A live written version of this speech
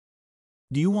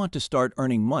Do you want to start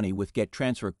earning money with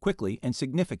GetTransfer quickly and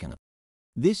significantly?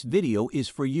 This video is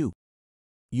for you.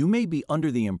 You may be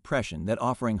under the impression that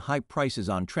offering high prices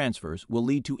on transfers will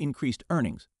lead to increased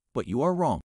earnings, but you are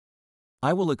wrong.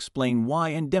 I will explain why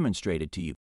and demonstrate it to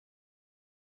you.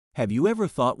 Have you ever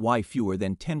thought why fewer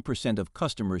than 10% of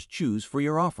customers choose for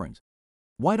your offerings?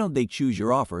 Why don't they choose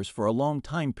your offers for a long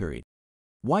time period?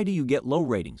 Why do you get low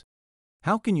ratings?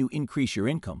 How can you increase your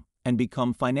income and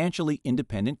become financially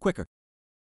independent quicker?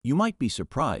 You might be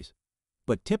surprised,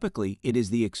 but typically it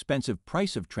is the expensive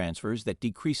price of transfers that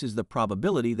decreases the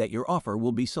probability that your offer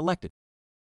will be selected.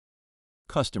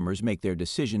 Customers make their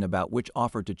decision about which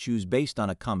offer to choose based on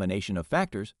a combination of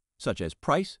factors, such as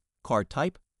price, car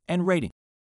type, and rating.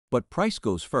 But price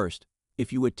goes first.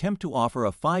 If you attempt to offer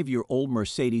a 5-year-old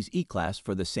Mercedes E-Class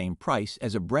for the same price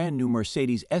as a brand new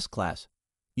Mercedes S-Class,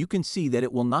 you can see that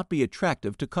it will not be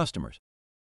attractive to customers.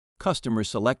 Customers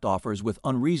select offers with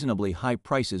unreasonably high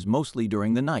prices mostly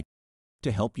during the night.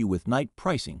 To help you with night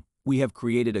pricing, we have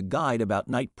created a guide about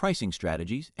night pricing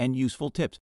strategies and useful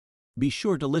tips. Be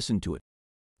sure to listen to it.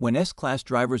 When S-Class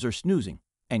drivers are snoozing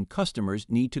and customers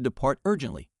need to depart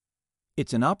urgently,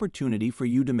 it's an opportunity for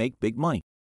you to make big money.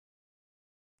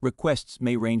 Requests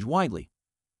may range widely,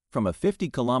 from a 50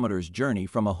 kilometers journey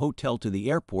from a hotel to the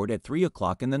airport at 3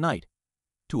 o'clock in the night,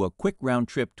 to a quick round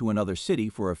trip to another city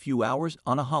for a few hours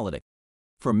on a holiday.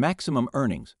 For maximum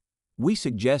earnings, we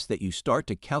suggest that you start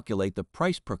to calculate the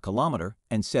price per kilometer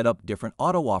and set up different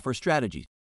auto-offer strategies.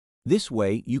 This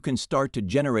way, you can start to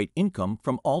generate income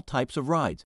from all types of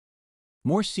rides.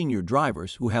 More senior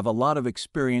drivers who have a lot of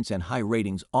experience and high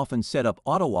ratings often set up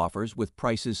auto-offers with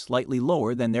prices slightly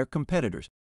lower than their competitors.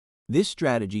 This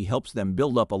strategy helps them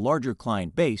build up a larger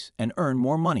client base and earn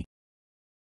more money.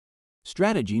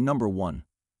 Strategy number 1.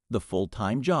 The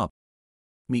full-time job.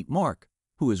 Meet Mark,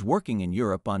 who is working in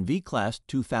Europe on V-Class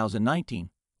 2019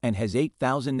 and has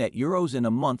 8,000 net euros in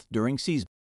a month during season.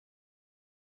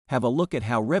 Have a look at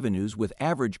how revenues with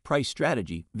average price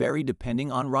strategy vary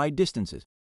depending on ride distances.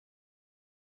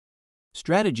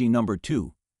 Strategy number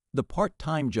 2. The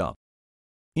part-time job.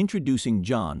 Introducing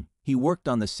John, he worked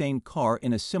on the same car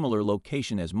in a similar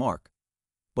location as Mark,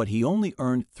 but he only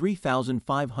earned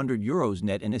 3,500 euros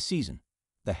net in a season,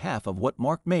 the half of what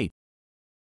Mark made.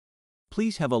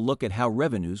 Please have a look at how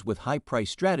revenues with high-price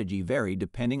strategy vary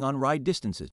depending on ride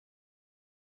distances.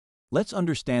 Let's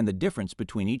understand the difference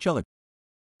between each other.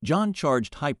 John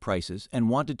charged high prices and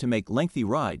wanted to make lengthy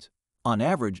rides, on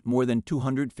average more than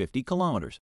 250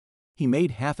 kilometers. He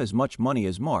made half as much money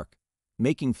as Mark,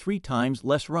 making 3 times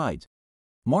less rides.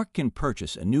 Mark can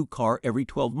purchase a new car every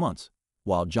 12 months,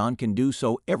 while John can do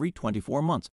so every 24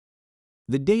 months.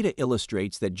 The data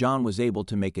illustrates that John was able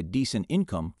to make a decent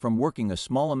income from working a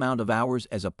small amount of hours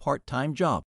as a part-time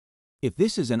job. If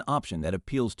this is an option that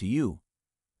appeals to you,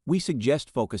 we suggest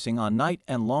focusing on night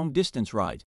and long-distance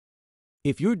rides.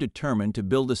 If you're determined to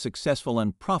build a successful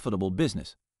and profitable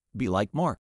business, be like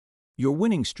Mark. Your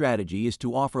winning strategy is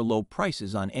to offer low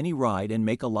prices on any ride and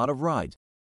make a lot of rides.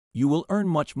 You will earn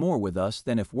much more with us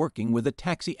than if working with a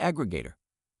taxi aggregator,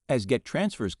 as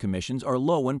GetTransfer's commissions are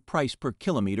low and price per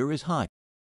kilometer is high.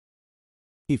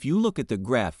 If you look at the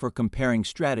graph for comparing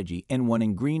strategy N1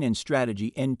 in green and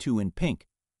strategy N2 in pink,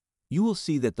 you will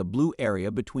see that the blue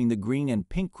area between the green and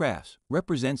pink graphs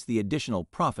represents the additional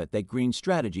profit that green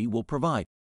strategy will provide.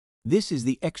 This is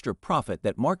the extra profit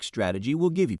that Mark's strategy will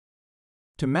give you.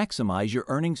 To maximize your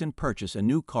earnings and purchase a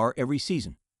new car every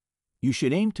season, you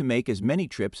should aim to make as many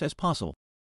trips as possible.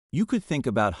 You could think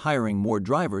about hiring more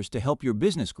drivers to help your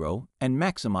business grow and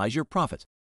maximize your profits.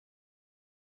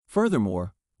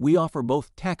 Furthermore, we offer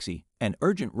both taxi and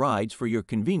urgent rides for your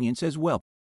convenience as well.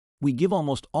 We give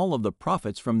almost all of the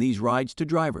profits from these rides to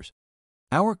drivers.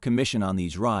 Our commission on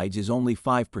these rides is only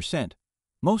 5%,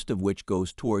 most of which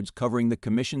goes towards covering the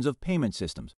commissions of payment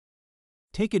systems.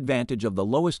 Take advantage of the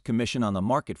lowest commission on the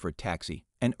market for taxi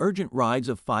and urgent rides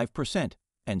of 5%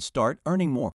 and start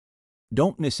earning more.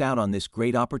 Don't miss out on this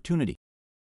great opportunity.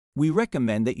 We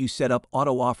recommend that you set up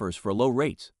auto offers for low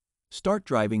rates, start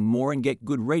driving more and get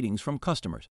good ratings from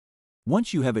customers.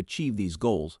 Once you have achieved these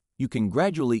goals, you can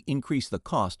gradually increase the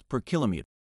cost per kilometer.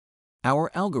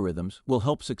 Our algorithms will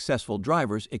help successful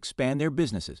drivers expand their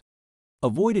businesses.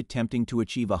 Avoid attempting to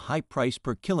achieve a high price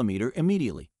per kilometer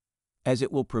immediately, as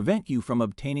it will prevent you from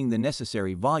obtaining the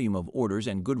necessary volume of orders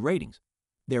and good ratings,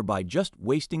 thereby just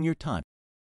wasting your time.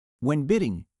 When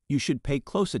bidding, you should pay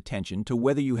close attention to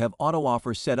whether you have auto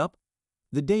offers set up,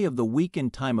 the day of the week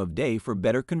and time of day for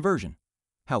better conversion,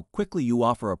 how quickly you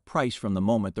offer a price from the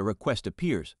moment the request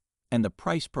appears, and the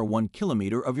price per 1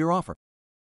 kilometer of your offer.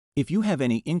 If you have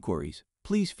any inquiries,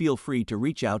 please feel free to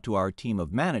reach out to our team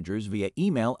of managers via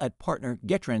email at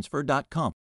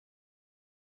partner@gettransfer.com.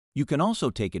 You can also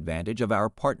take advantage of our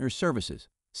partner services.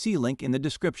 See link in the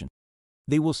description.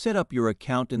 They will set up your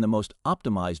account in the most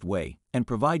optimized way and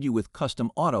provide you with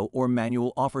custom auto or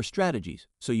manual offer strategies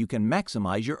so you can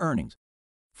maximize your earnings.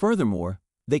 Furthermore,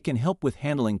 they can help with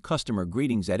handling customer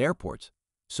greetings at airports,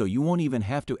 so you won't even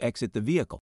have to exit the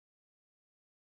vehicle.